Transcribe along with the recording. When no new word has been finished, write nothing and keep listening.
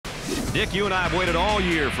Dick, you and I have waited all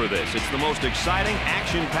year for this. It's the most exciting,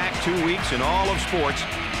 action-packed 2 weeks in all of sports,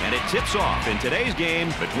 and it tips off in today's game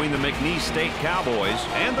between the McNeese State Cowboys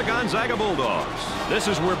and the Gonzaga Bulldogs. This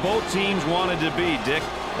is where both teams wanted to be, Dick.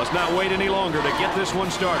 Let's not wait any longer to get this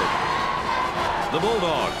one started. The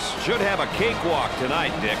Bulldogs should have a cakewalk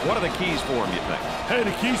tonight, Dick. What are the keys for them, you think? Hey,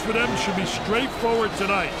 the keys for them should be straightforward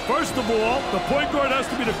tonight. First of all, the point guard has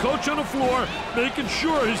to be the coach on the floor, making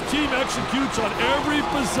sure his team executes on every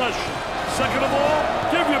possession. Second of all,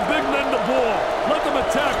 give your big men the ball. Let them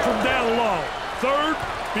attack from down low. Third,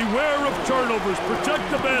 beware of turnovers. Protect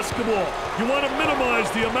the basketball. You want to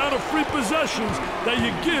minimize the amount of free possessions that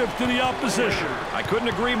you give to the opposition. I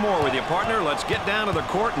couldn't agree more with you, partner. Let's get down to the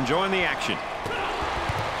court and join the action.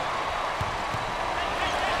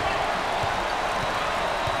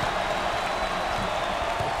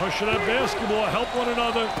 Pushing that basketball, help one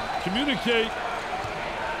another, communicate.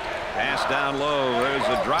 Pass down low, there's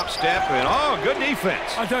a drop step, and oh, good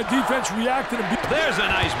defense. I thought defense reacted. There's a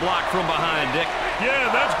nice block from behind, Dick. Yeah,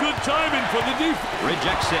 that's good timing for the defense.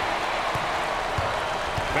 Rejects it.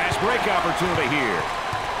 Fast break opportunity here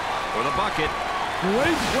for the bucket.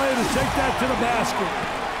 Great play to take that to the basket.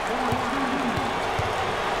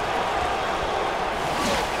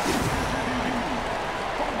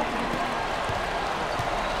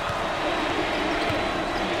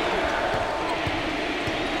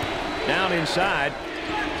 Down inside,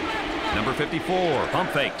 number 54, pump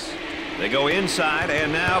fakes. They go inside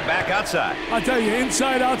and now back outside. I tell you,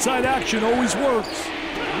 inside-outside action always works.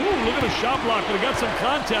 Ooh, look at the shot block. They got some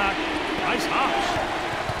contact. Nice hops.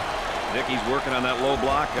 Dickey's working on that low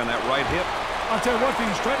block on that right hip. I'll tell you one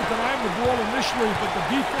thing, he's trying to deny him the ball initially, but the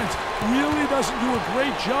defense really doesn't do a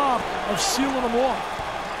great job of sealing them off.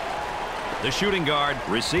 The shooting guard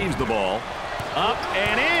receives the ball. Up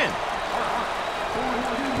and in.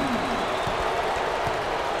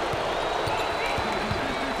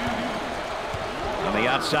 On the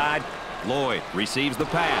outside, Lloyd receives the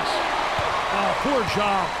pass. Oh, poor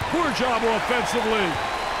job offensively.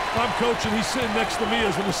 I'm coaching, he's sitting next to me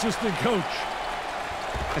as an assistant coach.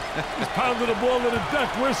 He's pounding the ball in the deck.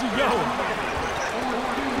 Where's he going?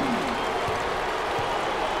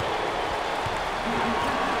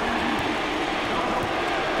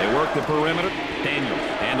 They work the perimeter. Daniels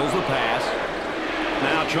handles the pass.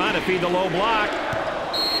 Now trying to feed the low block.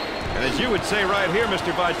 And as you would say right here,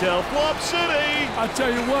 Mr. Vitale, flop city! I tell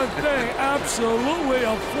you one thing, absolutely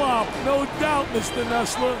a flop. No doubt, Mr.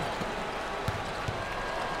 Nessler.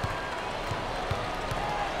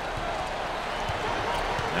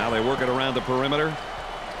 Now they work it around the perimeter.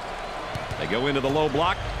 They go into the low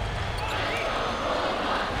block.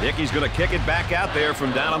 Dickey's going to kick it back out there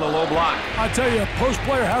from down on the low block. I tell you, a post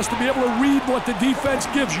player has to be able to read what the defense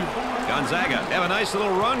gives you. Gonzaga have a nice little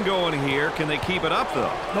run going here. Can they keep it up,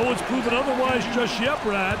 though? No one's proven otherwise just yet,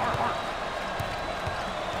 Brad.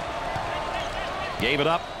 Gave it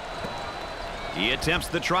up. He attempts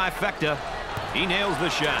the trifecta. He nails the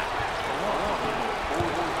shot.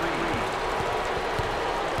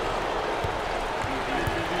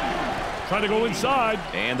 Trying to go inside.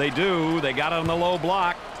 And they do. They got it on the low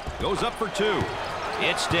block. Goes up for two.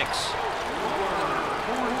 It sticks.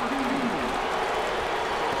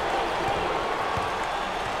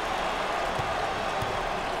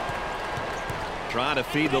 Trying to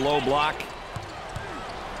feed the low block.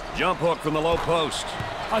 Jump hook from the low post.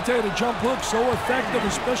 I tell you, the jump hook so effective,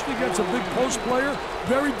 especially against a big post player.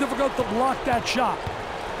 Very difficult to block that shot.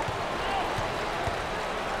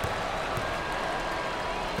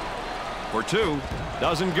 For two.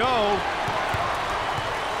 Doesn't go.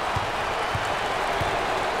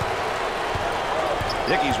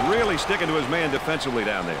 Dickey's really sticking to his man defensively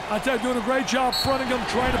down there. I tell you, doing a great job fronting him,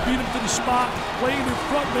 trying to beat him to the spot, playing in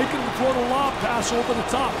front, making him throw the lob pass over the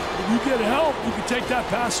top. If you get help, you can take that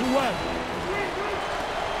pass away.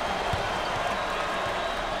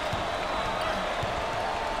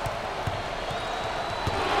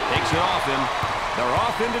 Takes it off him. They're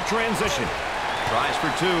off into transition. Tries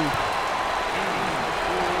for two.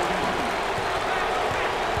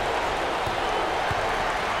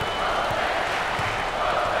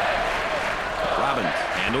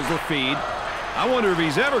 Handles the feed. I wonder if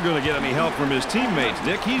he's ever going to get any help from his teammates,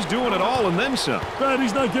 Dick. He's doing it all and then some. Brad,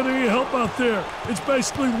 he's not getting any help out there. It's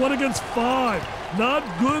basically 1 against 5. Not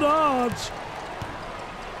good odds.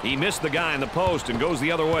 He missed the guy in the post and goes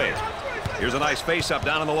the other way. Here's a nice face-up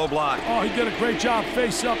down on the low block. Oh, he did a great job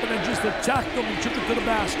face-up and then just attacked him and took it to the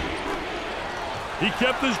basket. He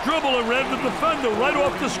kept his dribble and ran the defender right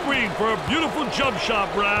off the screen for a beautiful jump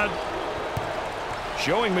shot, Brad.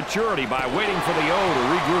 Showing maturity by waiting for the O to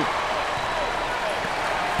regroup.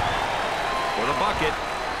 For the bucket,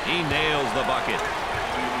 He nails the bucket.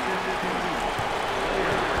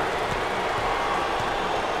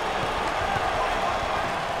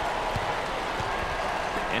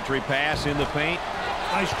 Entry pass in the paint.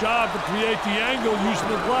 Nice job to create the angle using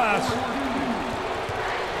the glass.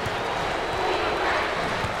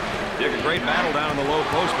 Dick, a great battle down in the low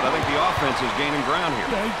post, but I think the offense is gaining ground here.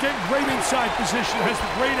 Yeah, he's getting great inside position. Has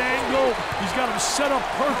a great angle. He's got him set up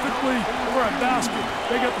perfectly for a basket.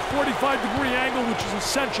 They got the 45-degree angle, which is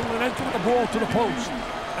essential in entering the ball to the post.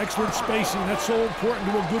 Excellent spacing. That's so important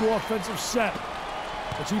to a good offensive set.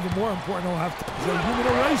 What's even more important, he'll have to is a human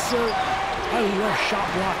eraser. I love shot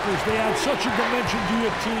blockers. They add such a dimension to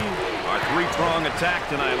your team. Our three-prong attack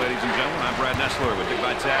tonight, ladies and gentlemen. I'm Brad Nessler with Dick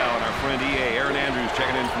Vitale and our friend EA Aaron Andrews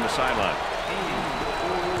checking in from the sideline.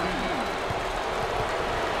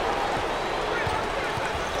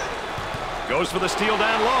 Goes for the steal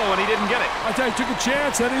down low, and he didn't get it. I tell you, he took a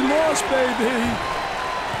chance, and he lost, baby.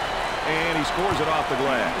 And he scores it off the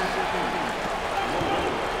glass.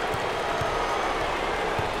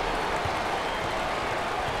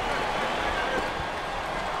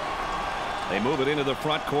 They move it into the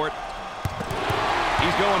front court.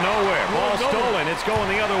 He's going nowhere. Ball stolen. It's going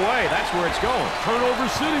the other way. That's where it's going. Turnover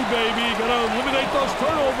city, baby. Got to eliminate those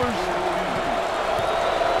turnovers.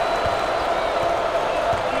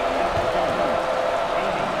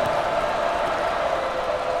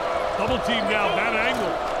 Double team now, that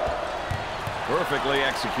angle. Perfectly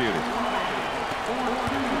executed.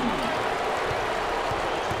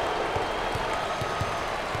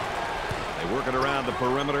 They work it around the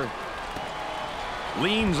perimeter.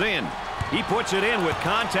 Leans in. He puts it in with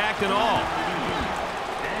contact and all.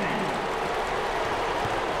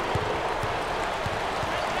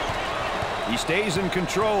 He stays in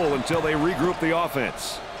control until they regroup the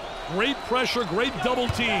offense. Great pressure, great double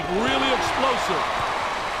team. Really explosive.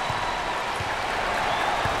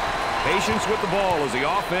 Patience with the ball as the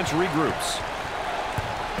offense regroups.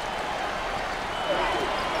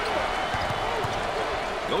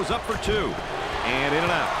 Goes up for two. And in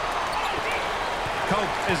and out.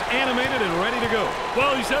 Coach is animated and ready to go.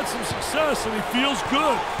 Well, he's had some success, and he feels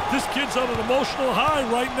good. This kid's on an emotional high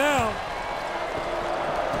right now.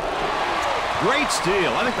 Great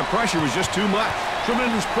steal. I think the pressure was just too much.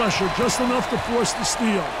 Tremendous pressure, just enough to force the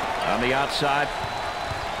steal. On the outside.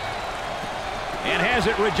 And has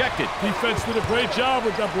it rejected. Defense did a great job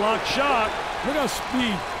with that blocked shot. Look how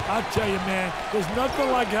speed. I tell you, man, there's nothing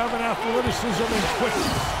like having athleticism and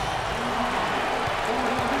quickness.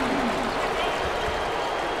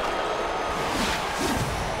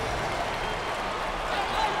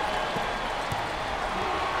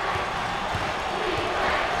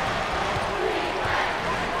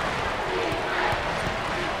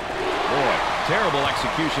 Terrible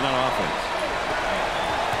execution on offense.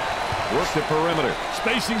 Work the perimeter.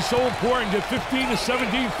 Spacing so important. Get 15 to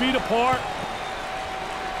 17 feet apart.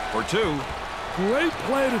 For two. Great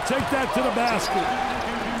play to take that to the basket.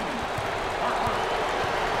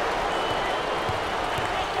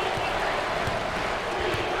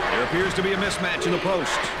 There appears to be a mismatch in the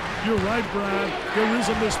post. You're right, Brad. There is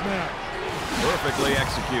a mismatch. Perfectly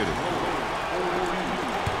executed.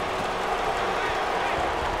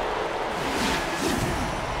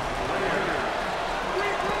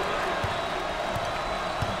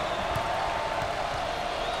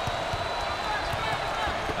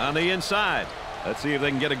 On the inside. Let's see if they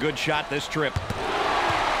can get a good shot this trip.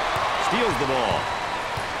 Steals the ball.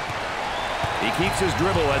 He keeps his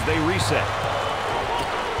dribble as they reset.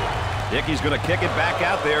 Dickey's going to kick it back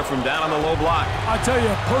out there from down on the low block. I tell you,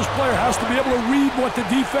 a post player has to be able to read what the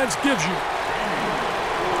defense gives you.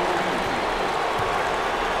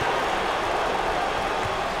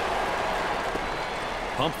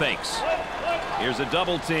 Pump fakes. Here's a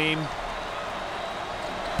double team.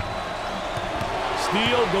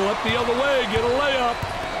 Steal, go up the other way, get a layup.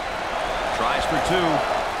 Tries for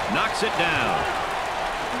two, knocks it down.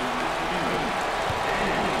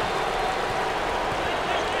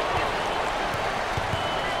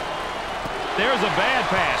 There's a bad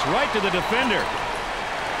pass right to the defender.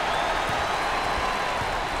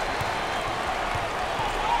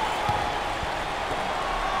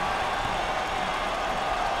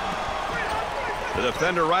 The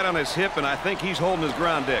defender right on his hip, and I think he's holding his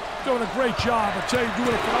ground, Dick. Doing a great job. I tell you,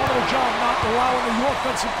 doing a phenomenal job not allowing the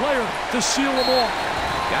offensive player to seal them off.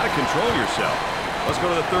 Got to control yourself. Let's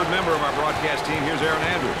go to the third member of our broadcast team. Here's Aaron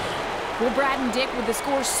Andrews. Well, Brad and Dick, with the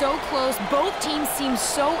score so close, both teams seem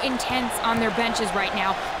so intense on their benches right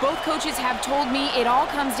now. Both coaches have told me it all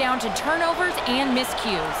comes down to turnovers and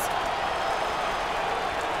miscues.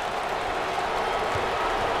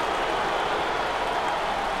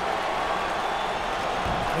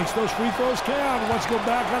 Makes those free throws count. Let's go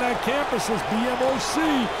back on that campus. Says BMOC.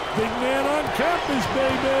 Big man on campus,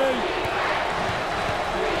 baby.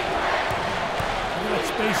 Look at that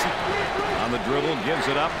spacing. On the dribble, gives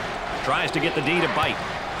it up. Tries to get the D to bite.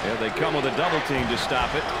 There they come with a double team to stop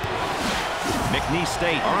it. McNeese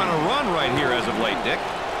State are on a run right here as of late, Dick.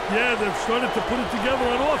 Yeah, they've started to put it together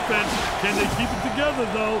on offense. Can they keep it together,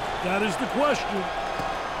 though? That is the question.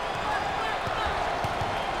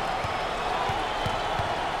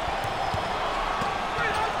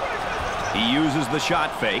 He uses the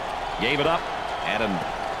shot fake. Gave it up. Had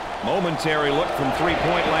a momentary look from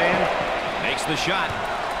three-point land. Makes the shot.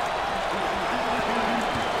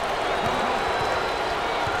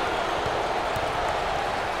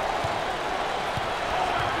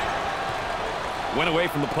 Went away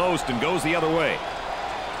from the post and goes the other way.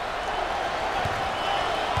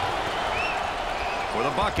 For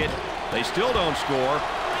the bucket. They still don't score.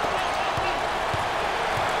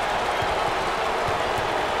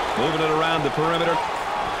 Moving it around the perimeter.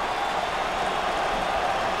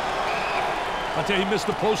 I'll tell you, he missed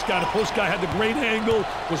the post guy. The post guy had the great angle,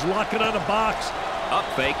 was locking on the box. Up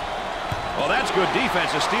fake. Oh, that's good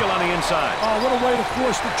defense. A steal on the inside. Oh, what a way to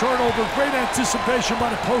force the turnover. Great anticipation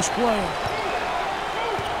by the post player.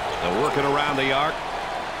 They're working around the arc.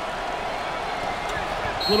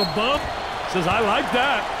 Little bump. Says, I like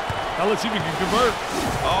that. Now let's see if he can convert.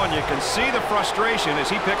 Oh, and you can see the frustration as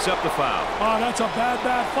he picks up the foul. Oh, that's a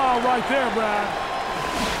bad foul right there, Brad.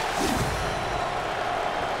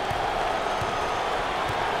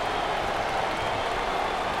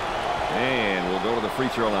 And we'll go to the free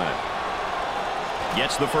throw line.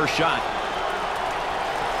 Gets the first shot.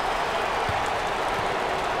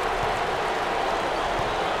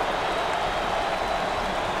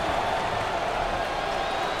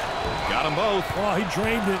 Got them both. Oh, he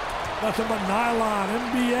drained it. Nothing but nylon,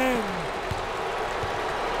 MBN.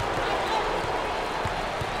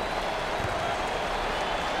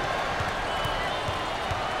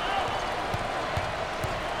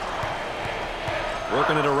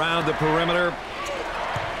 Working it around the perimeter.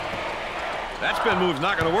 That spin move's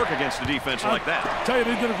not going to work against a defense like that. I tell you,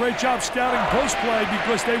 they did a great job scouting post play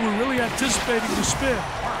because they were really anticipating the spin.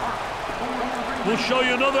 We'll show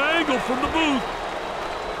you another angle from the booth.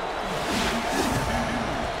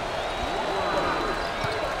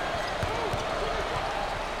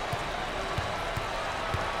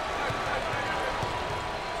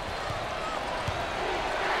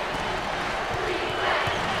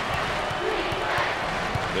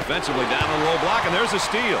 Defensively down the low block, and there's a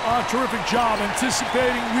steal. Oh, terrific job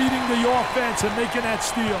anticipating, reading the offense, and making that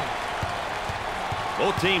steal.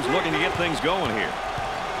 Both teams looking to get things going here.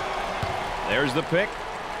 There's the pick.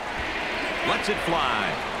 Lets it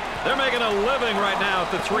fly. They're making a living right now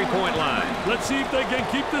at the three-point line. Let's see if they can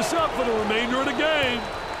keep this up for the remainder of the game.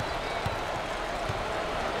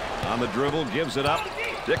 On the dribble, gives it up.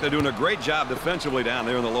 Dick, they're doing a great job defensively down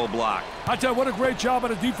there in the low block. I tell you, what a great job by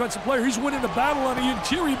the defensive player. He's winning the battle on the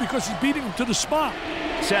interior because he's beating him to the spot.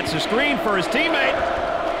 Sets a screen for his teammate.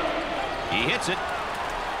 He hits it.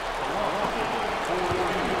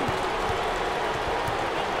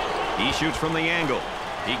 He shoots from the angle.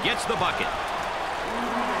 He gets the bucket.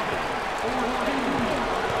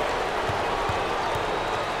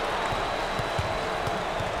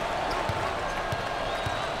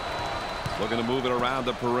 Looking to move it around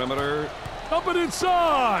the perimeter. Up and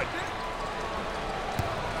inside.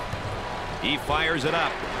 He fires it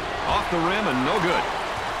up. Off the rim and no good.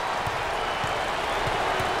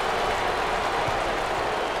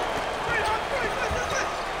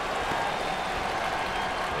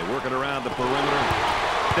 They work it around the perimeter.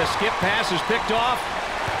 The skip pass is picked off.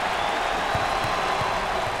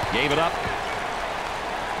 Gave it up.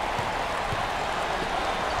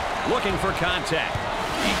 Looking for contact.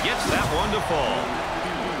 He gets that one to fall.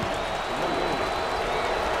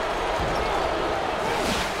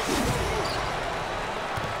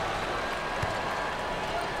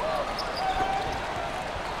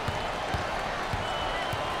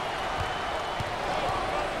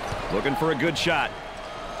 Looking for a good shot.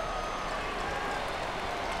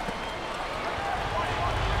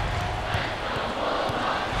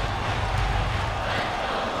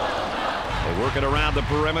 They work it around the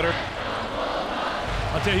perimeter.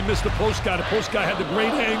 I'll tell you, he missed the post guy. The post guy had the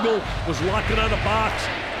great angle, was locking on the box.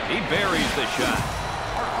 He buries the shot.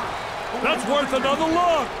 That's worth another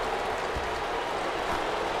look.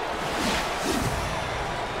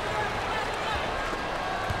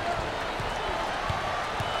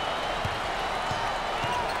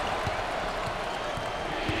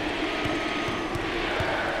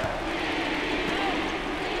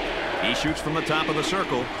 He shoots from the top of the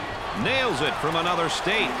circle. Nails it from another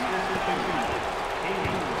state.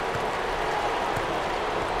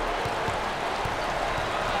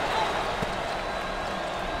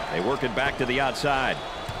 They work it back to the outside.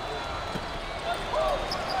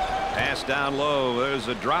 Pass down low. There's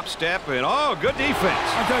a drop step, and oh, good defense.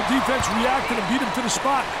 That defense reacted and beat him to the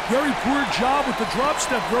spot. Very poor job with the drop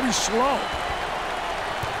step, very slow.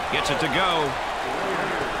 Gets it to go.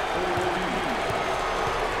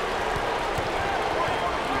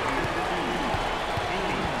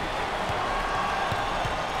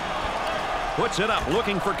 Puts it up,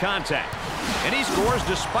 looking for contact. And he scores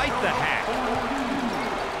despite the hack.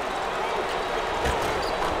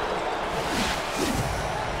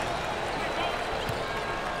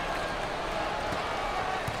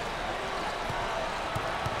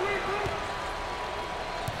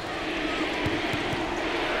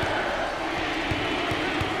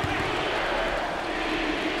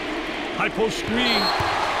 High post screen.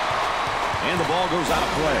 And the ball goes out of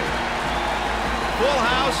play. Full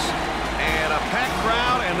house. And a packed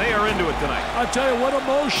crowd, and they are into it tonight. I tell you, what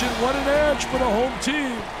emotion, what an edge for the home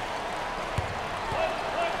team.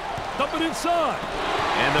 Dump it inside.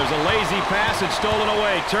 And there's a lazy pass. It's stolen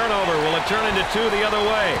away. Turnover. Will it turn into two the other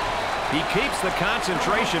way? He keeps the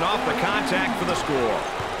concentration off the contact for the score.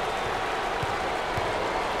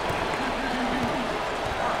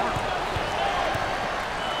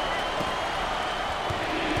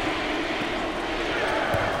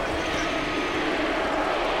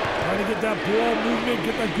 Get that ball movement,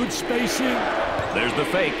 get that good spacing. There's the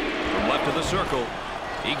fake from left of the circle.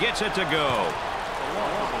 He gets it to go.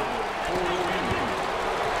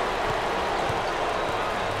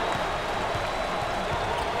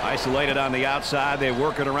 Isolated on the outside. They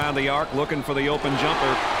work it around the arc, looking for the open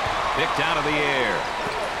jumper. Picked out of the air.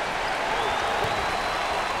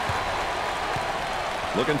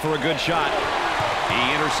 Looking for a good shot.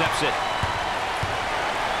 He intercepts it.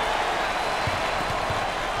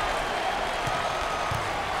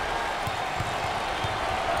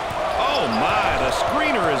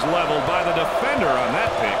 Screener is leveled by the defender on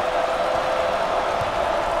that pick.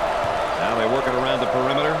 Now they work it around the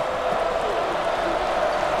perimeter.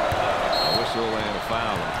 A whistle and a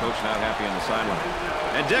foul. And the coach not happy on the sideline.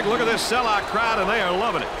 And Dick, look at this sellout crowd, and they are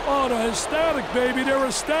loving it. Oh, they're ecstatic, baby. They're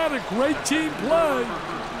ecstatic. Great team play.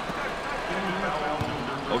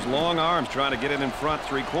 Those long arms trying to get it in front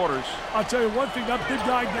three-quarters. I'll tell you one thing. That big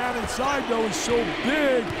guy down inside, though, is so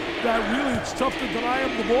big that really it's tough to deny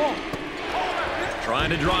him the ball.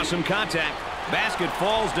 Trying to draw some contact. Basket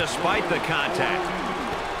falls despite the contact.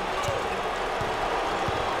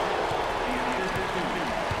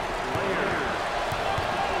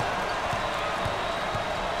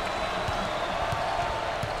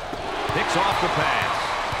 Picks off the pass.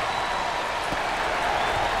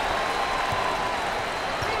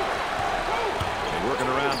 They're working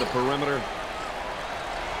around the perimeter.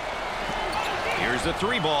 Here's the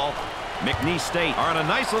three ball. McNeese State are on a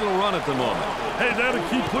nice little run at the moment. Hey, they ought to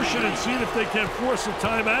keep pushing and seeing if they can force a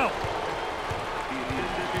timeout.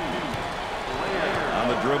 On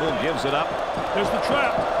the dribble, gives it up. There's the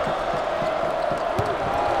trap.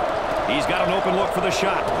 He's got an open look for the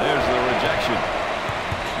shot. There's the rejection.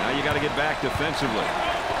 Now you got to get back defensively.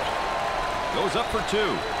 Goes up for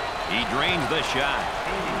two. He drains the shot.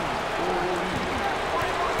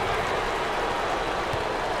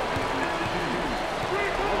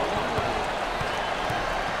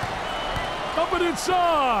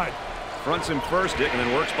 Inside. Fronts him first, Dick, and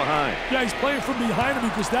then works behind. Yeah, he's playing from behind him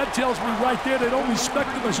because that tells me right there they don't respect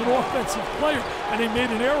him as an offensive player. And they made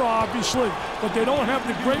an error, obviously, but they don't have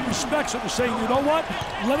the great respect. So they're saying, you know what?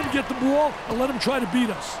 Let him get the ball and let him try to beat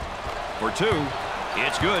us. For two,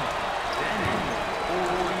 it's good.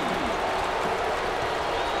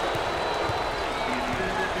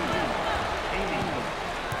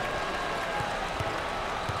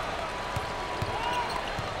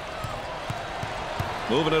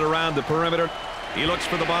 Moving it around the perimeter. He looks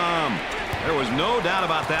for the bomb. There was no doubt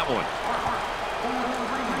about that one.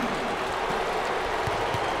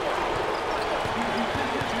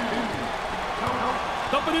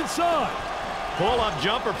 Dump it inside. Pull-up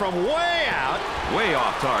jumper from way out. Way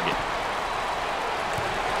off target.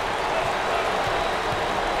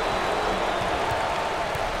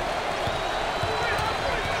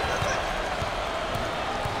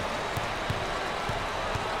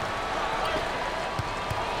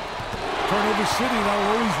 Turnover City now will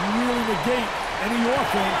always really negate any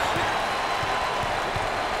offense.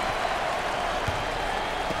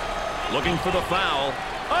 Looking for the foul.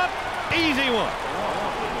 Up. Easy one.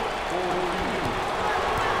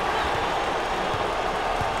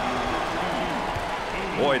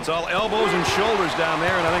 Boy, it's all elbows and shoulders down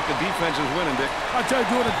there, and I think the defense is winning, Dick. I tell you,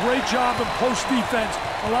 doing a great job in post defense.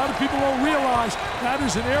 A lot of people don't realize that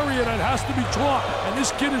is an area that has to be taught, and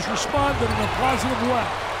this kid has responded in a positive way.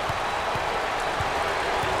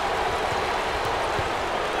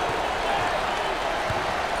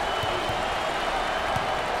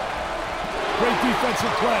 Great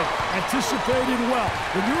defensive play, anticipated well.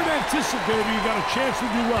 When you're an anticipator, you got a chance to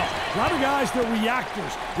do well. A lot of guys, they're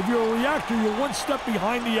reactors. If you're a reactor, you're one step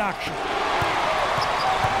behind the action.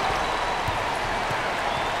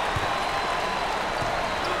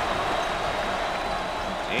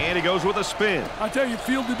 And he goes with a spin. I tell you,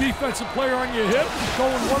 field the defensive player on your hip,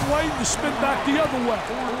 going one way, you spin back the other way.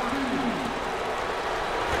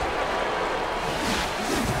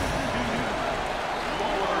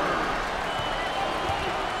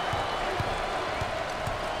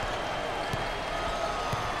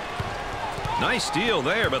 Nice steal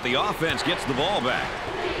there, but the offense gets the ball back.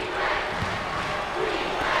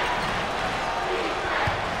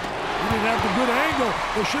 He didn't have the good angle.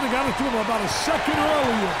 They should have got it to him about a second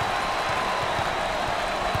earlier.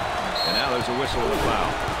 And now there's a whistle of the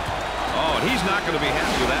foul. Oh, and he's not going to be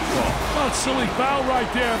happy with that call. Well, it's a silly foul right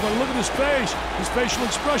there, but look at his face. His facial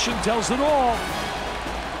expression tells it all.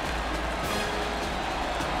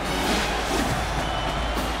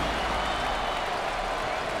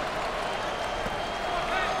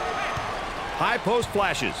 High post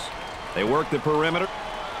flashes. They work the perimeter.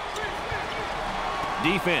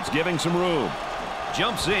 Defense giving some room.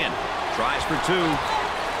 Jumps in. Tries for two.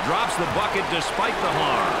 Drops the bucket despite the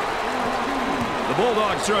harm. The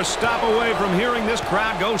Bulldogs are a stop away from hearing this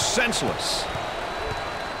crowd go senseless.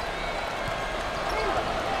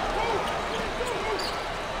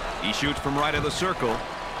 He shoots from right of the circle.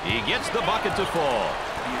 He gets the bucket to fall.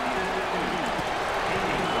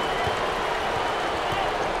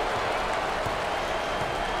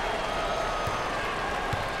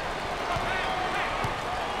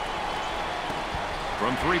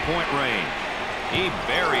 From three-point range, he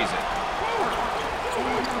buries it.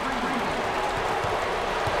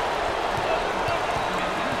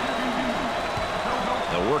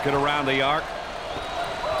 They'll work it around the arc.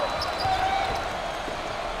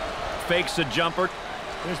 Fakes a jumper.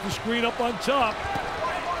 There's the screen up on top.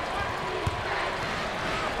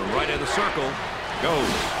 From right of the circle,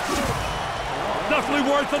 goes. Definitely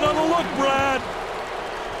worth another look, Brad.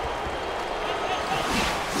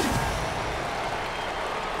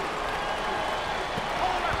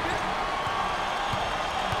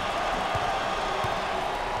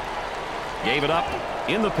 Gave it up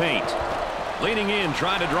in the paint. Leaning in,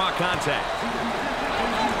 trying to draw contact.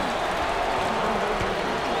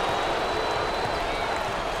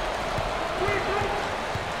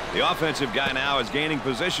 The offensive guy now is gaining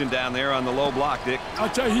position down there on the low block, Dick. I'll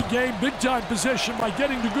tell you, he gained big-time position by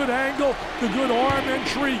getting the good angle, the good arm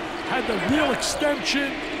entry, had the real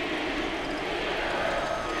extension.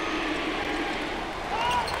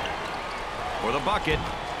 For the bucket.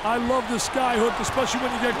 I love the sky hook, especially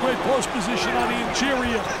when you get great post position on the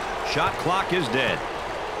interior. Shot clock is dead.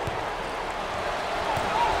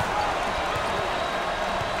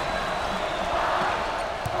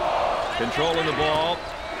 Controlling the ball.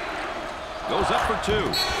 Goes up for two.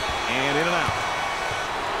 And in and out.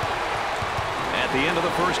 At the end of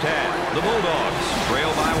the first half, the Bulldogs trail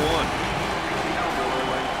by one.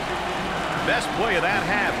 Best play of that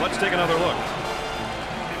half. Let's take another look.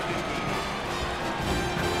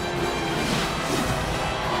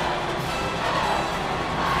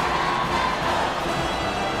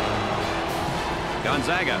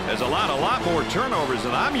 Gonzaga has allowed a lot more turnovers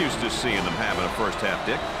than I'm used to seeing them have in a first half,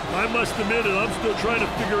 Dick. I must admit it, I'm still trying to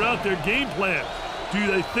figure out their game plan. Do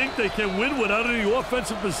they think they can win without any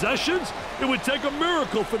offensive possessions? It would take a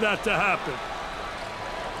miracle for that to happen.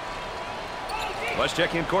 Let's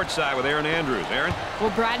check in courtside with Aaron Andrews. Aaron?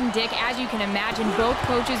 Well, Brad and Dick, as you can imagine, both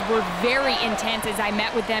coaches were very intense as I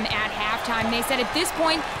met with them at halftime. They said at this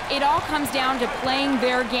point, it all comes down to playing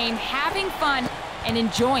their game, having fun, and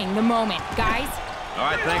enjoying the moment. Guys? All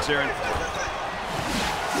right, thanks, Aaron.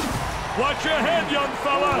 Watch your head, young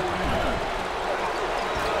fella.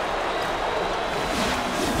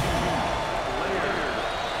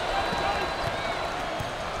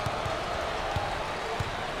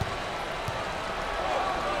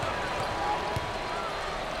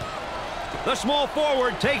 The small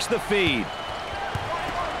forward takes the feed.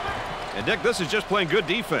 And, Dick, this is just playing good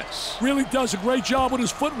defense. Really does a great job with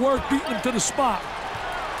his footwork, beating him to the spot.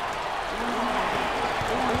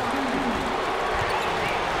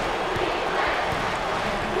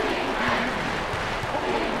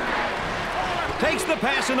 Takes the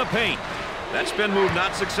pass in the paint. That spin move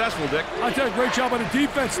not successful, Dick. I tell you, great job on the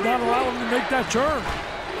defense, not allowing him to make that turn.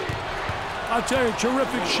 I tell you,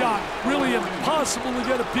 terrific shot. Really impossible to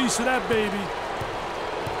get a piece of that baby.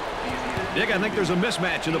 Dick, I think there's a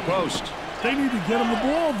mismatch in the post. They need to get him the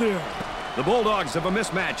ball there. The Bulldogs have a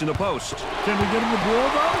mismatch in the post. Can we get him the ball,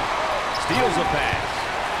 though? Steals a pass.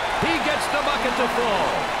 He gets the bucket to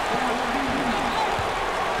fall.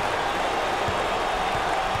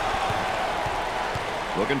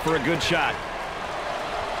 Looking for a good shot.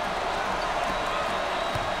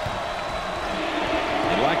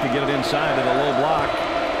 He'd like to get it inside to the low block.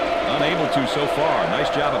 Unable to so far. Nice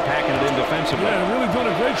job of packing it in defensively. Yeah, really doing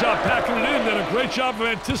a great job packing it in. Did a great job of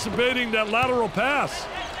anticipating that lateral pass.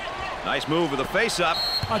 Nice move with a face-up.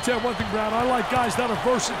 I'll tell you one thing, Brown. I like guys that are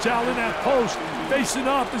versatile in that post. Facing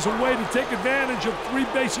up is a way to take advantage of three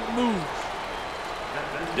basic moves.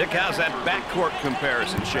 Dick, how's that backcourt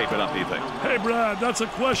comparison shaping up, do you think? Hey, Brad, that's a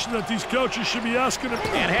question that these coaches should be asking.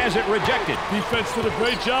 And has it rejected. Defense did a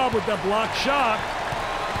great job with that block shot.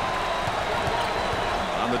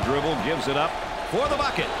 On the dribble, gives it up for the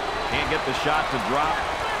bucket. Can't get the shot to drop.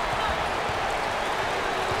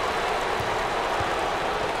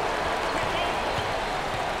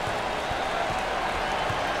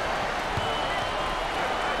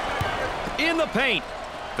 In the paint.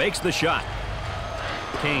 Fakes the shot.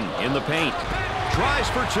 King in the paint. Tries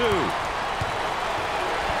for two.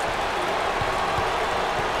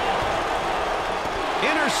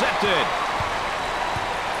 Intercepted.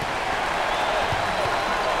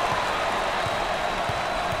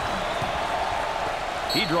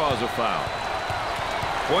 He draws a foul.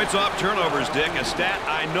 Points off turnovers, Dick, a stat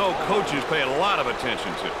I know coaches pay a lot of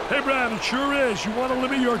attention to. Hey, Brad, it sure is. You want to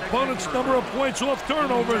limit your opponent's number of points off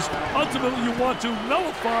turnovers. Ultimately, you want to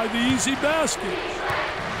nullify the easy basket.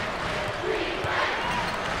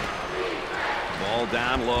 Ball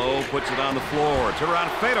down low, puts it on the floor.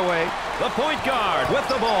 Turnaround fadeaway. The point guard with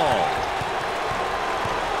the ball.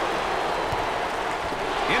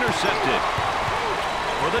 Intercepted.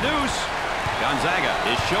 For the deuce. Gonzaga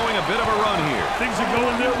is showing a bit of a run here. Things are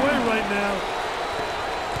going their way right now.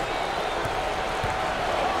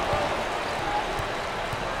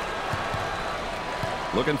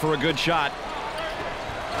 Looking for a good shot.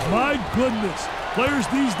 My goodness. Players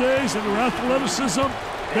these days and their athleticism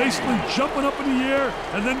basically jumping up in the air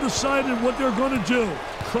and then deciding what they're going to do.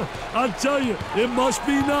 I'll tell you, it must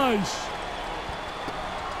be nice.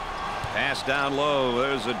 Pass down low.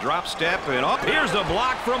 There's a drop step, and oh, here's a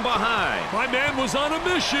block from behind. My man was on a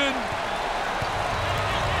mission.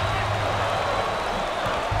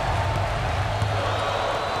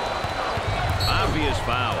 Obvious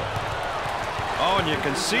foul. Oh, and you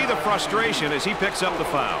can see the frustration as he picks up the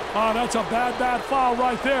foul. Oh, that's a bad foul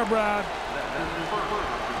right there, Brad.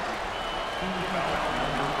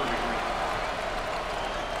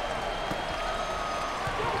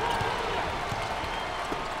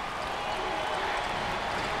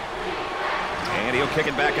 And he'll kick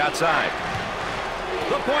it back outside.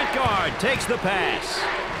 The point guard takes the pass.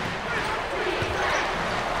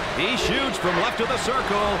 He shoots from left of the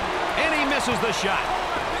circle, and he misses the shot.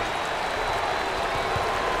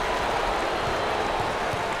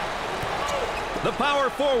 The power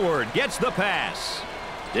forward gets the pass.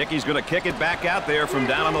 Dickey's going to kick it back out there from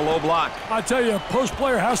down on the low block. I tell you, a post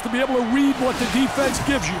player has to be able to read what the defense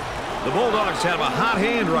gives you. The Bulldogs have a hot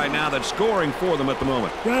hand right now that's scoring for them at the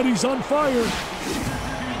moment. Daddy's on fire.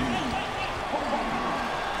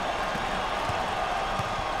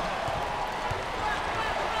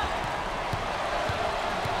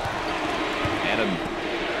 And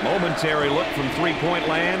a momentary look from three-point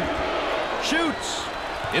land. Shoots.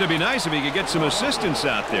 It'd be nice if he could get some assistance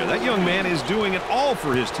out there. That young man is doing it all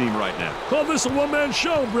for his team right now. Call this a one-man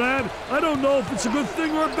show, Brad. I don't know if it's a good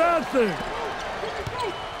thing or a bad thing.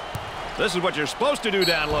 This is what you're supposed to do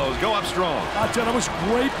down low, is go up strong. I tell you, that was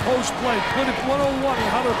great post play. Clinic 101 on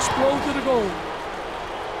how to explode to the goal.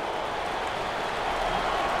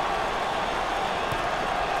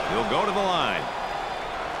 He'll go to the line.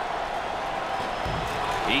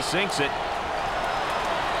 He sinks it.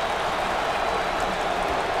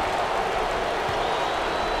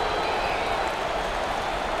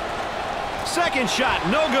 Second shot,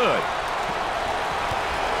 no good.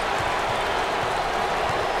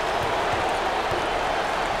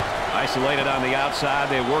 Isolated on the outside.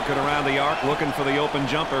 They work it around the arc, looking for the open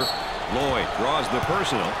jumper. Lloyd draws the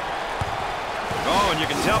personal. Oh, and you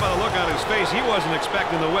can tell by the look on his face, he wasn't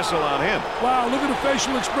expecting the whistle on him. Wow, look at the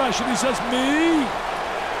facial expression. He says, me?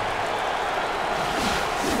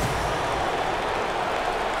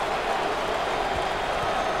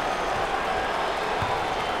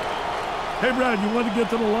 Hey, Brad, you want to get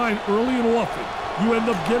to the line early and often. You end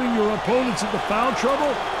up getting your opponents into foul trouble,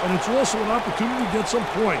 and it's also an opportunity to get some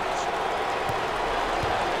points.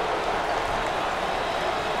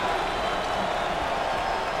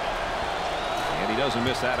 And he doesn't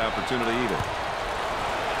miss that opportunity either.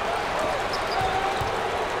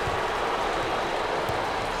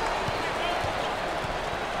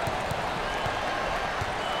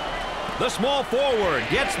 The small forward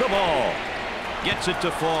gets the ball. Gets it to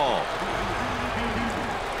fall.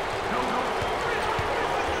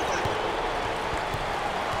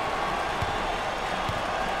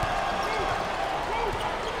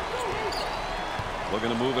 Looking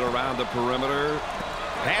to move it around the perimeter.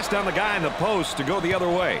 Pass down the guy in the post to go the other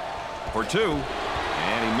way. For two.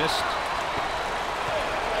 And he missed.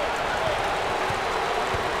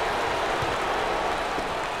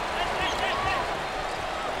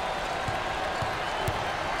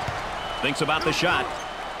 Thinks about the shot.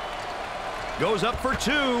 Goes up for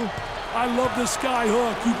two. I love the sky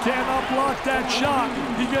hook. You cannot block that shot.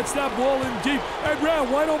 He gets that ball in deep. Hey, Brad,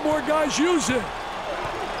 why don't more guys use it?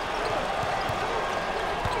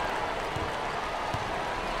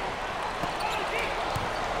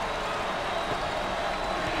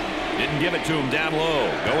 Didn't give it to him down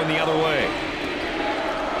low. Going the other way.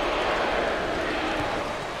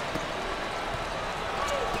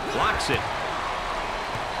 Blocks it.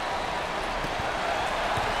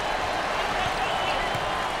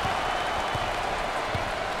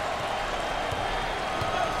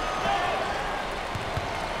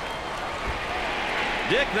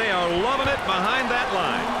 Dick, they are loving it behind that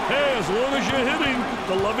line. Hey, as long as you're hitting,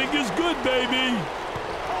 the loving is good, baby.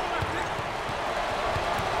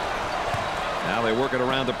 Now they work it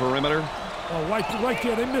around the perimeter. Oh, right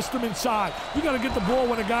there. They missed him inside. You got to get the ball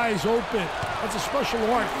when a guy is open. That's a special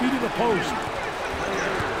art, feeding the post.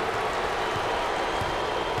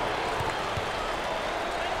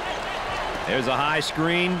 There's a high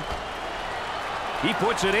screen. He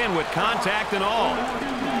puts it in with contact and all.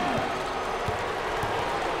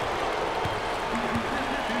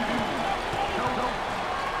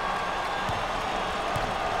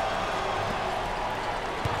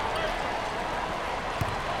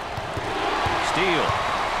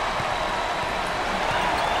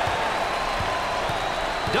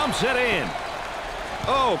 Dumps it in.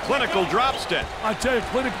 Oh, clinical drop step. I tell you,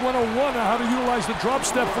 Clinic 101 on how to utilize the drop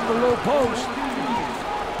step from the low post.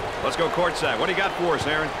 Let's go courtside. What do you got for us,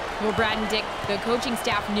 Aaron? Well, Brad and Dick, the coaching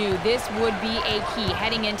staff knew this would be a key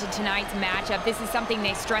heading into tonight's matchup. This is something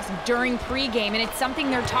they stressed during pregame, and it's something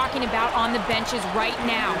they're talking about on the benches right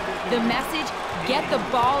now. The message, get the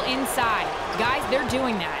ball inside. Guys, they're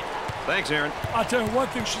doing that. Thanks, Aaron. I'll tell you one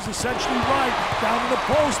thing, she's essentially right. Down in the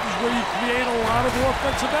post is where you create a lot of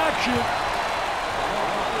offensive action.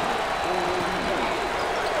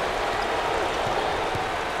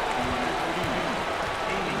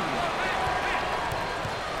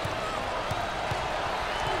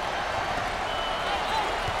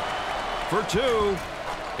 For two.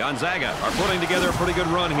 Gonzaga are putting together a pretty good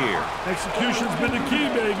run here. Execution's been the key,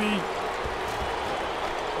 baby.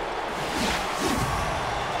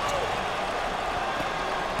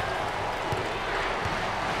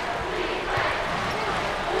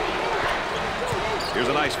 Here's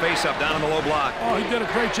a nice face-up down in the low block. Oh, he did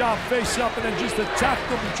a great job face-up and then just attacked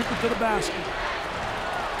them and took it to the basket.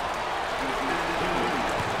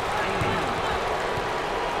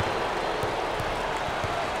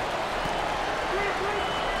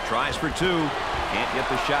 Tries for two. Can't get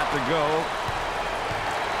the shot to go.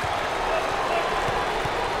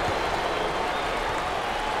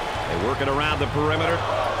 They work it around the perimeter.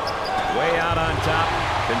 Way out on top.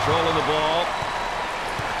 Controlling the ball.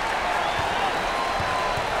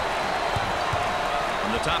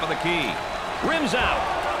 From the top of the key. Rims out.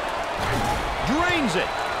 Drains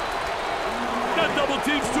it. That double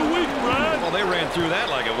team's too weak, Brad. Well, they ran through that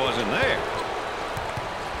like it wasn't there.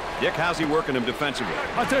 Dick, how's he working him defensively?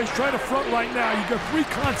 I'll tell you, he's trying to front right now. You've got three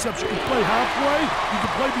concepts. You can play halfway, you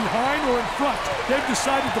can play behind, or in front. They've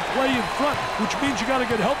decided to play in front, which means you got to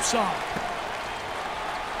get help side.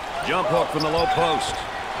 Jump hook from the low post.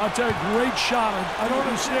 I'll tell you, great shot. I don't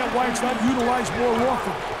understand why it's not utilized more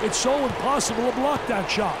often. It's so impossible to block that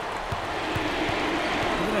shot.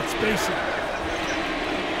 Look at that spacing.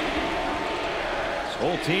 This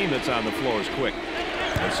whole team that's on the floor is quick.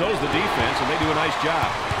 And so's the defense, and they do a nice job.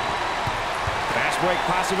 Fast break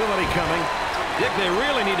possibility coming. Dick, they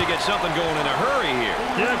really need to get something going in a hurry here.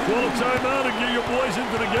 Yeah, call a timeout and get your boys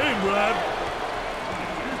into the game, Brad.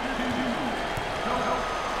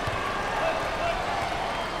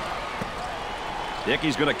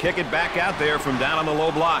 Dickey's going to kick it back out there from down on the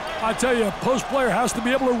low block. I tell you, a post player has to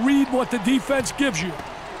be able to read what the defense gives you.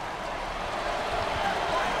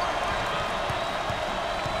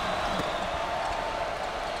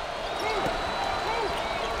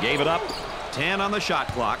 Gave it up. 10 on the shot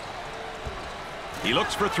clock. He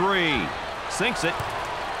looks for three. Sinks it.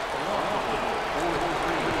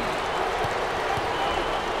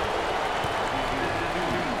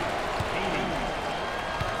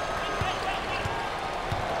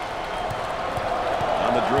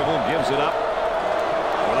 On the dribble, gives it up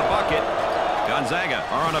for the bucket. Gonzaga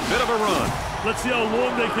are on a bit of a run. Let's see how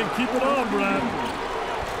long they can keep it on, Brad.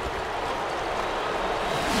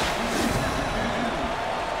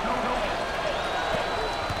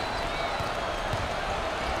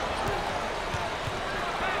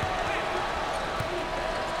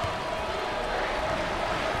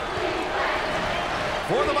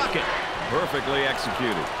 For the bucket. Perfectly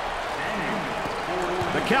executed.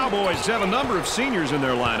 The Cowboys have a number of seniors in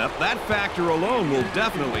their lineup. That factor alone will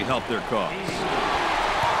definitely help their cause.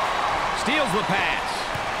 Steals the pass.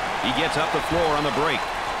 He gets up the floor on the break.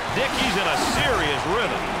 Dickey's in a serious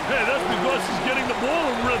rhythm. Hey, that's because he's getting the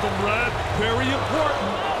ball in rhythm, Brad. Very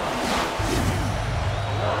important.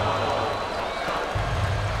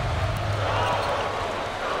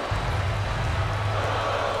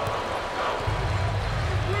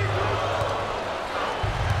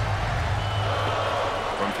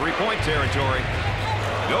 Three-point territory.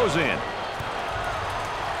 Goes in.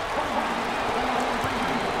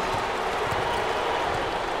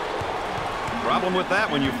 Problem with that,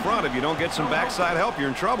 when you front, if you don't get some backside help, you're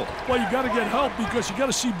in trouble. Well, you got to get help because you got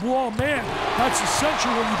to see ball man. That's essential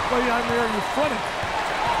when you play on there and you're fronting.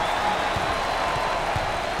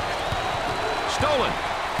 Stolen.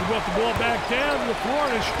 He brought the ball back down to the floor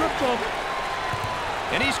and stripped him.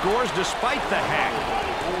 And he scores despite the hack.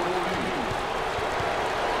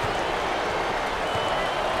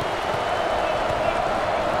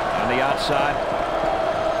 The outside.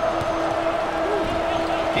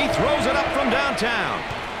 He throws it up from downtown.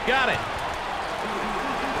 Got it.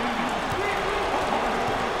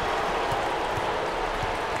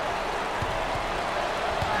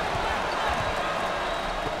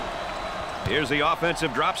 Here's the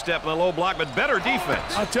offensive drop step in the low block, but better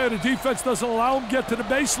defense. I'll tell you, the defense doesn't allow him to get to the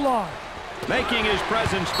baseline. Making his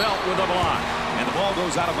presence felt with a block. And the ball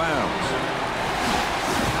goes out of bounds.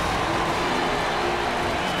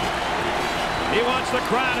 He wants the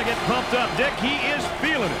crowd to get pumped up. Dick, he is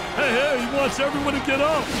feeling it. Hey, he wants everyone to get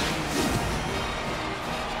up.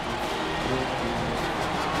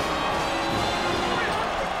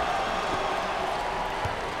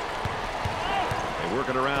 They work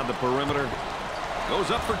it around the perimeter.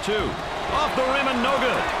 Goes up for two. Off the rim and no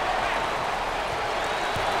good.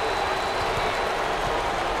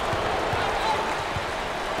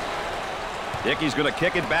 Dickey's going to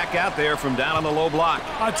kick it back out there from down on the low block.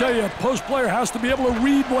 I tell you, a post player has to be able to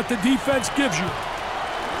read what the defense gives you.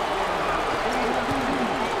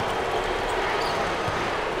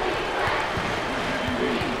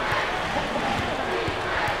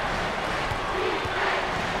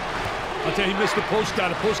 I'll tell you, he missed the post guy.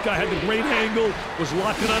 The post guy had the great angle, was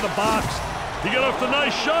locking on the box. He got off the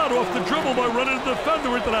nice shot off the dribble by running the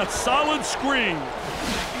defender into that solid screen.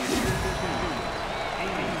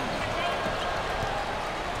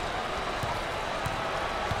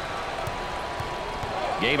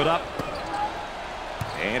 Gave it up.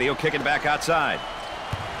 And he'll kick it back outside.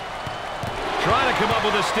 Trying to come up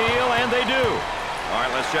with a steal, and they do. All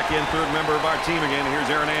right, let's check in third member of our team again. Here's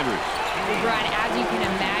Aaron Andrews. Brad, as you can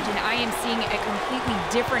imagine, I am seeing a completely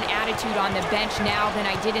different attitude on the bench now than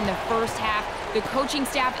I did in the first half. The coaching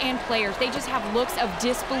staff and players, they just have looks of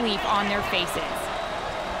disbelief on their faces.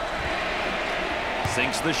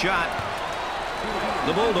 Sinks the shot.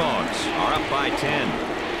 The Bulldogs are up by 10.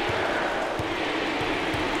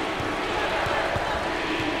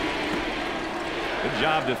 Good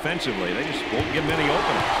job defensively. They just won't give him any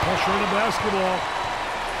opening. Pressure on the basketball.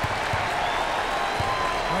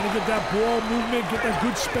 Trying to get that ball movement, get that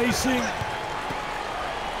good spacing.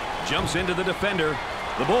 Jumps into the defender.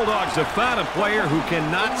 The Bulldogs have found a player who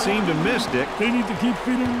cannot seem to miss, Dick. They need to keep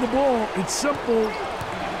feeding him the ball. It's simple.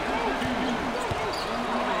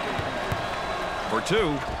 For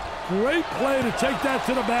two. Great play to take that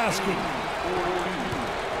to the basket.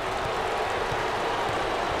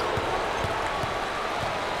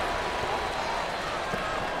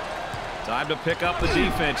 Time to pick up the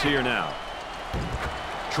defense here now.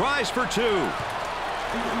 Tries for two.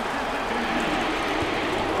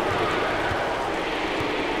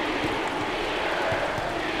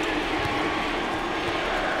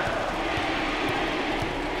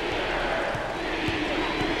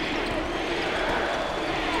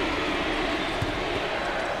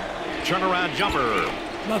 turnaround jumper.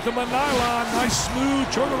 Nothing but nylon. Nice, smooth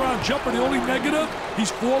turnaround jumper. The only negative,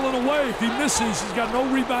 he's falling away. If he misses, he's got no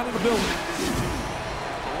rebounding ability.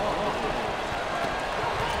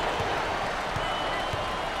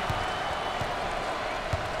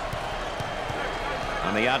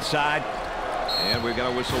 On the outside, and we've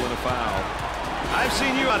got a whistle and a foul. I've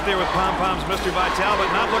seen you out there with pom-poms, Mr. Vitale,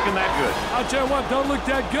 but not looking that good. I'll tell you what, don't look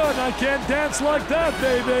that good. I can't dance like that,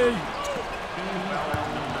 baby.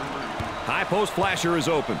 High post flasher is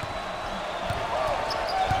open.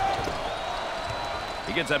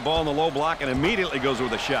 He gets that ball in the low block and immediately goes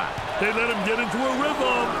with a shot. They let him get into a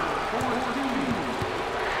rhythm.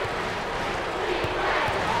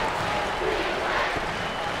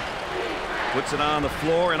 Puts it on the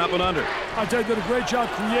floor and up and under. I tell you, did a great job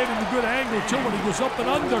creating a good angle, too. When he goes up and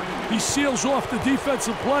under, he seals off the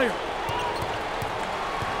defensive player.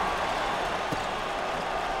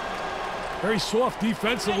 Very soft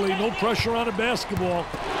defensively, no pressure on the basketball.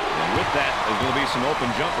 And with that, there's going to be some open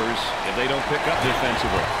jumpers if they don't pick up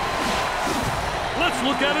defensively. Let's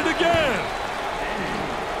look at it again.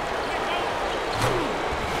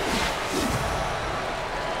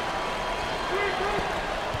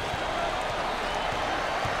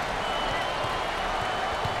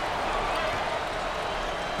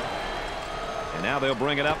 And now they'll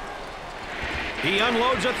bring it up. He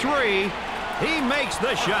unloads a three. He makes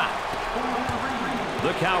the shot.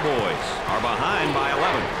 The Cowboys are behind by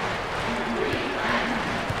 11.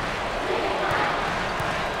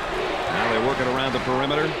 Now they work it around the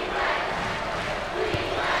perimeter.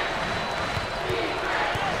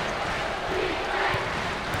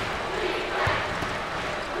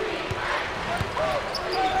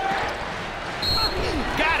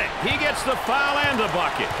 Got it. He gets the foul and the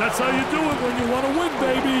bucket. That's how you do it when you want to win,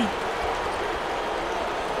 baby.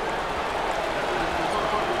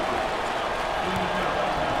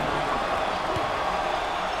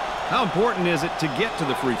 How important is it to get to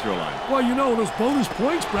the free throw line? Well, you know, those bonus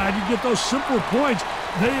points, Brad, you get those simple points.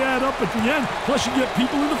 They add up at the end, plus you get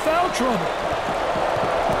people into foul trouble.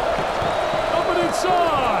 Up and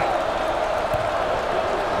inside.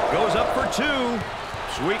 Goes up for two.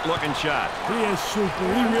 Sweet-looking shot. He is super.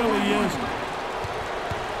 He really is.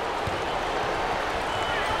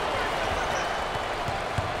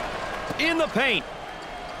 In the paint.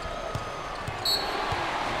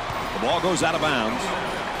 The ball goes out of bounds.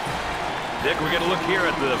 Dick, we get a look here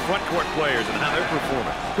at the front court players and how they're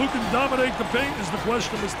performing. Who can dominate the paint is the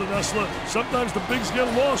question, Mr. Nessler. Sometimes the bigs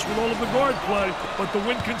get lost with all of the guard play, but to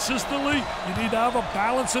win consistently, you need to have a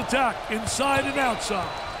balanced attack, inside and outside.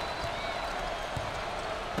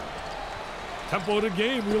 Tempo of the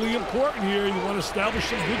game, really important here. You want to establish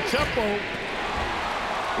some good tempo.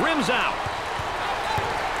 Rims out.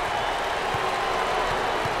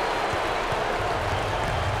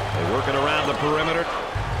 They work it around the perimeter.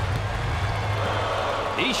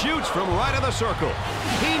 He shoots from right of the circle.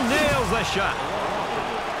 He nails the shot.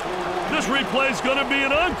 This replay is going to be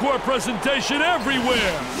an encore presentation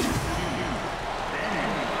everywhere.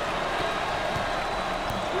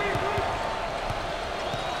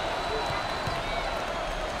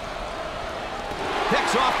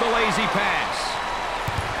 Picks off the lazy pass.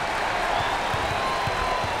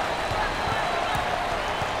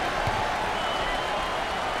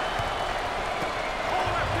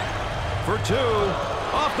 For two.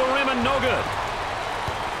 Off the rim and no good.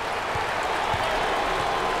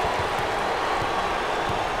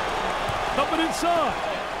 Up and inside.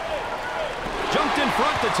 Jumped in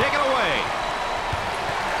front to take it away.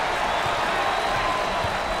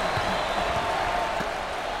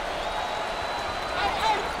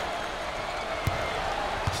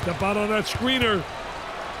 Step out on that screener.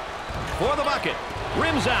 For the bucket.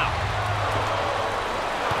 Rims out.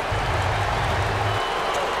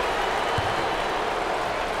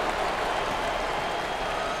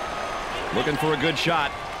 Looking for a good shot.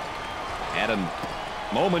 Had a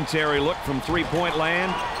momentary look from three-point land.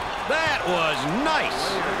 That was nice.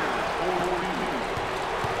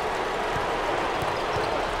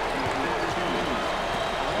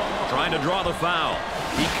 Trying to draw the foul.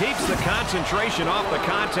 He keeps the concentration off the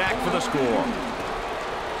contact for the score.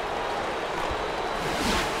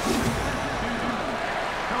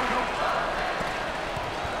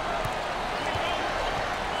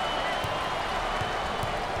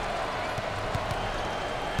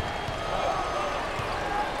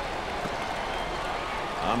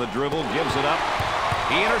 On the dribble, gives it up.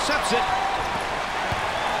 He intercepts it.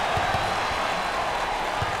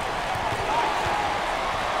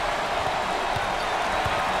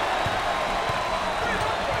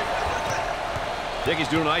 Dickey's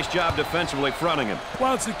doing a nice job defensively fronting him.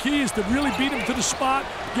 Well, it's the key is to really beat him to the spot,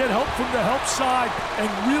 get help from the help side, and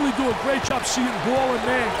really do a great job seeing ball and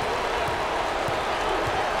man.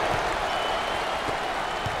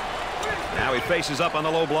 Now he faces up on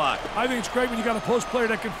the low block. I think it's great when you got a post player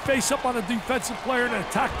that can face up on a defensive player and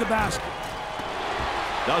attack the basket.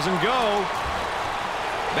 Doesn't go.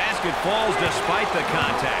 Basket falls despite the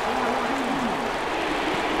contact.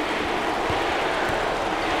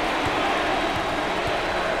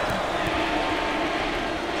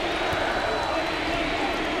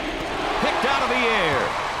 Out of the air.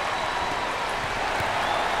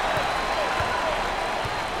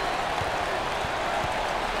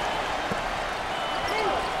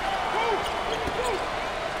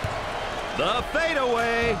 The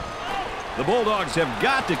fadeaway. The Bulldogs have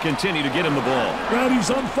got to continue to get him the ball. Brady's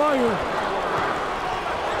on fire.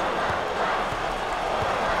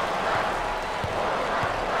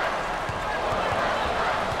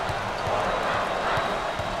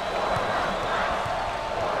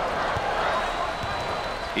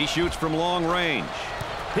 He shoots from long range.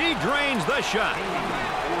 He drains the shot.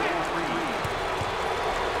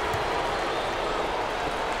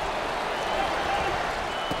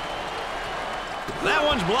 That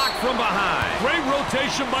one's blocked from behind. Great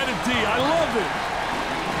rotation by the D. I love it.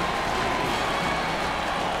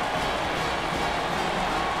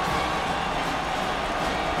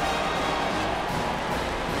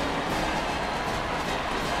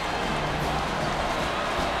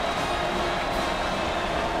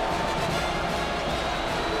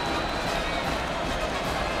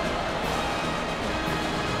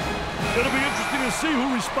 It'll be interesting to see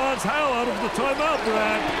who responds how out of the timeout,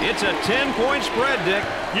 Brad. It's a 10-point spread, Dick.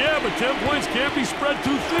 Yeah, but 10 points can't be spread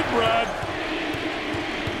too thin, Brad.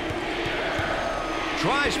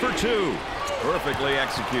 Tries for two. Perfectly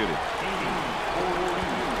executed.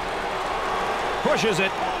 Pushes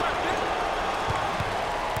it.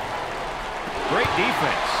 Great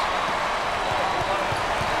defense.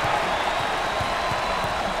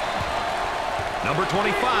 Number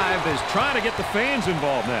 25 is trying to get the fans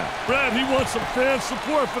involved now. Brad, he wants some fan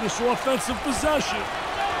support for this offensive possession.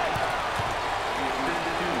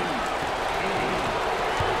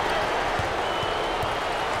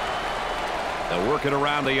 They'll work it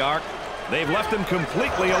around the arc. They've left him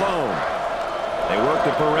completely alone. They work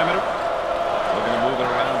the perimeter. Looking to move it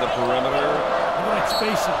around the perimeter. Look at that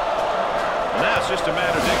spacing. Now it's just a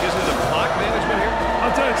matter, Dick, isn't it, of clock management here?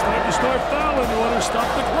 I'll tell you, it's time to start fouling in order to stop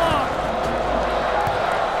the clock.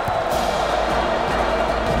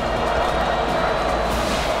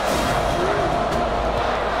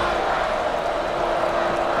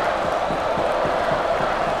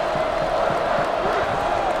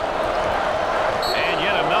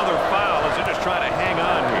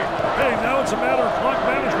 It's a matter of clock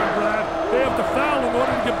management, Brad. They have to foul in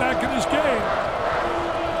order to get back in this game.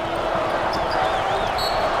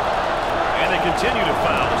 And they continue to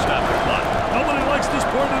foul to stop the clock. Nobody likes this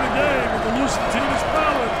part of the game, and the losing team is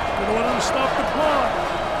fouling in order to stop the clock.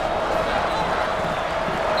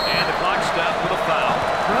 And the clock stopped with a foul.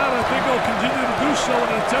 Brad, I think they'll continue to do so in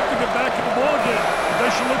an attempt to get back in the ballgame. They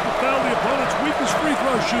should look to foul the opponent's weakest free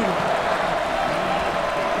throw shooter.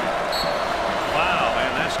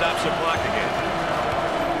 Stops the clock again.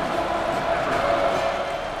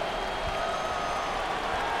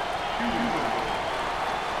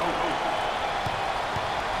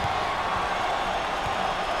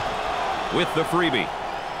 With the freebie.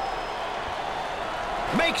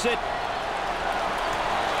 Makes it.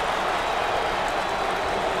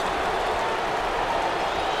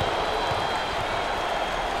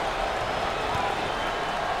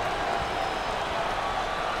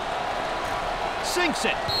 Sinks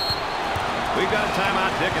it. We've got a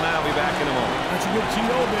timeout, Dick, and I'll be back in a moment. That's a good TO,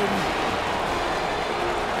 baby.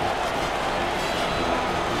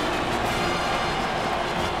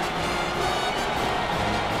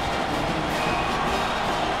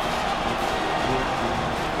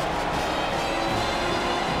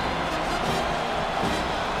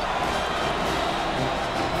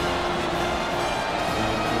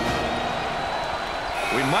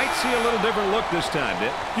 We might see a little different look this time,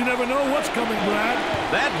 Dick. You never know what's coming, Brad.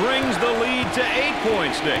 That brings the lead to 8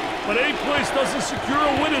 points, Dick. But 8 points doesn't secure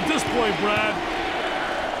a win at this point, Brad.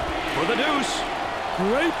 For the deuce.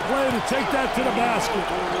 Great play to take that to the basket.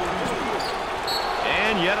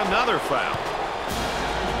 And yet another foul.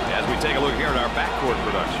 As we take a look here at our backcourt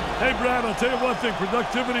production. Hey, Brad, I'll tell you one thing.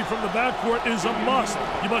 Productivity from the backcourt is a must.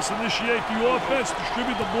 You must initiate the offense,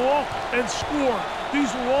 distribute the ball, and score.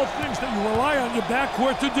 These are all things that you rely on your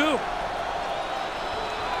backcourt to do.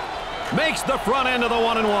 Makes the front end of the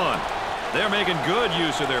 1-and-1. They're making good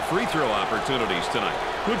use of their free throw opportunities tonight.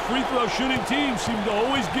 Good free throw shooting teams seem to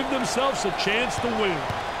always give themselves a chance to win.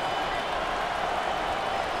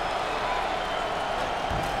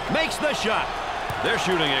 Makes the shot. They're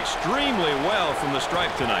shooting extremely well from the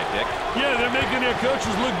stripe tonight, Dick. Yeah, they're making their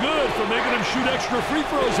coaches look good for making them shoot extra free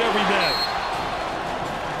throws every day.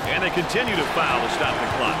 And they continue to foul to stop the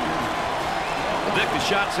clock. Dick, the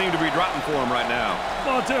shots seem to be dropping for him right now.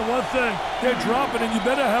 Well, I'll tell you one thing. They're dropping, and you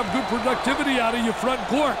better have good productivity out of your front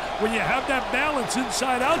court. When you have that balance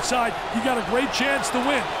inside-outside, you got a great chance to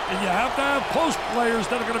win. And you have to have post players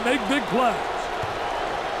that are going to make big plays.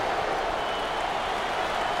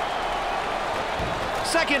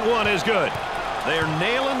 Second one is good. They're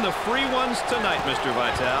nailing the free ones tonight, Mr.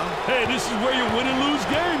 Vitale. Hey, this is where you win and lose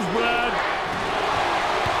games, Brad.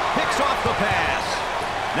 Picks off the pass.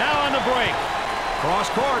 Now on the break. Cross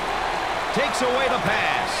court. Takes away the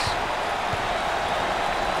pass.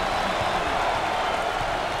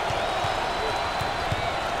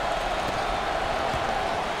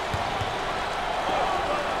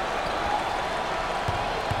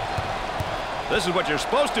 This is what you're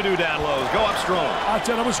supposed to do down low, go up strong. I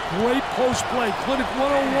tell you, that was great post play. Clinic 101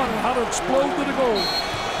 on how to explode to the goal.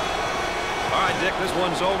 All right, Dick, this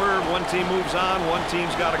one's over. One team moves on, one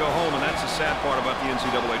team's got to go home, and that's the sad part about the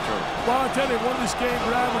NCAA tournament. Well, I tell you, they won this game,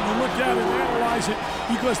 Brad, when you look at it and analyze it,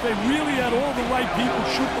 because they really had all the right people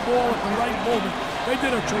shoot the ball at the right moment. They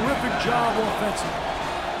did a terrific job offensively.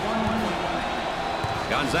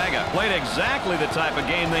 Gonzaga played exactly the type of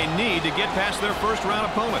game they need to get past their first-round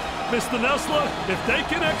opponent. Mr. Nessler, if they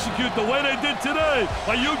can execute the way they did today,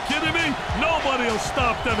 are you kidding me? Nobody will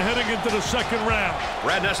stop them heading into the second round.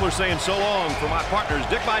 Brad Nessler saying so long for my partners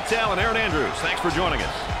Dick Vitale and Aaron Andrews. Thanks for joining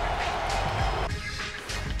us.